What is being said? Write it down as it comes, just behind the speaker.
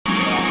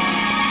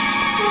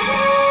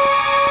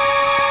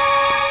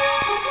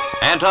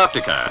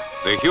Antarctica,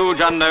 the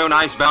huge unknown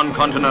icebound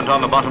continent on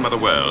the bottom of the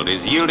world,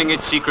 is yielding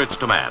its secrets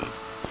to man.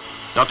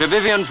 Dr.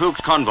 Vivian Fuchs'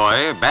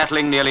 Convoy,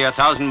 battling nearly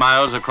 1,000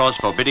 miles across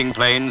forbidding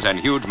plains and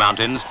huge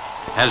mountains,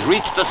 has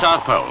reached the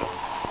South Pole,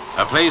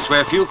 a place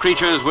where few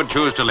creatures would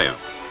choose to live,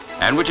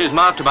 and which is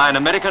marked by an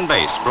American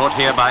base brought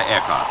here by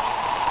aircraft.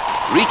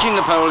 Reaching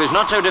the pole is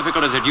not so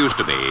difficult as it used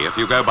to be if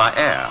you go by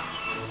air,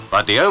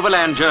 but the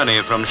overland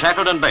journey from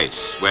Shackleton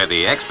Base, where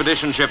the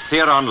expedition ship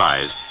Theron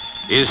lies,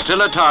 is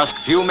still a task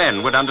few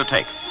men would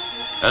undertake,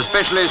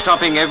 especially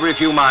stopping every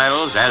few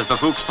miles, as the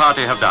Fuchs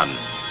party have done,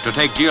 to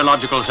take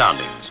geological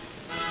soundings.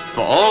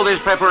 For all this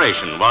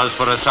preparation was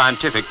for a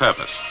scientific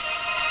purpose.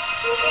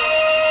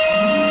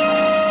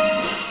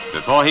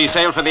 Before he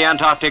sailed for the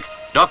Antarctic,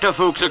 Dr.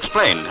 Fuchs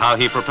explained how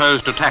he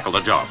proposed to tackle the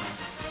job.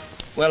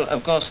 Well,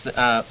 of course,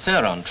 our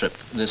Theron trip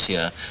this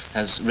year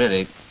has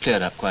really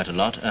cleared up quite a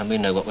lot, and we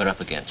know what we're up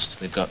against.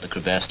 We've got the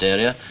crevassed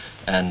area,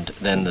 and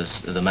then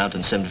there's the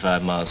mountains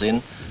 75 miles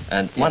in,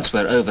 and once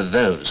we're over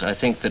those, I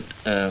think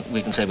that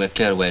we can say we're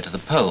clear away to the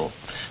pole,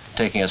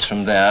 taking us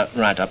from there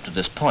right up to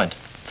this point.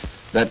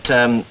 But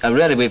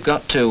really, we've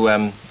got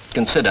to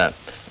consider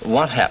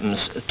what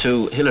happens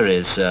to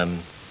Hillary's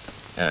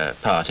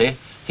party.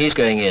 He's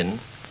going in,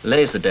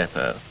 lays the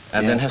depot,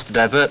 and then has to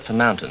divert for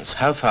mountains.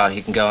 How far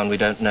he can go on, we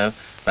don't know,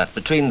 but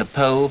between the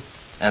pole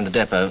and the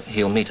depot,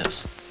 he'll meet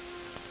us.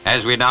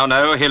 As we now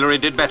know, Hillary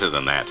did better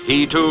than that.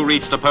 He too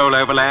reached the pole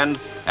overland,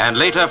 and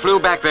later flew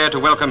back there to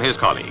welcome his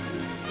colleague.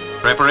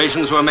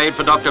 Preparations were made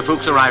for Dr.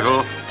 Fuchs'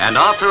 arrival, and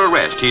after a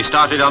rest, he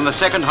started on the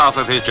second half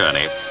of his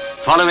journey,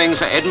 following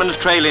Sir Edmund's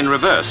trail in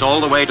reverse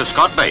all the way to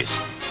Scott Base,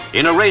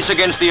 in a race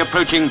against the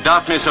approaching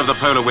darkness of the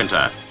polar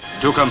winter,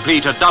 to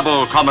complete a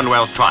double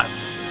Commonwealth triumph.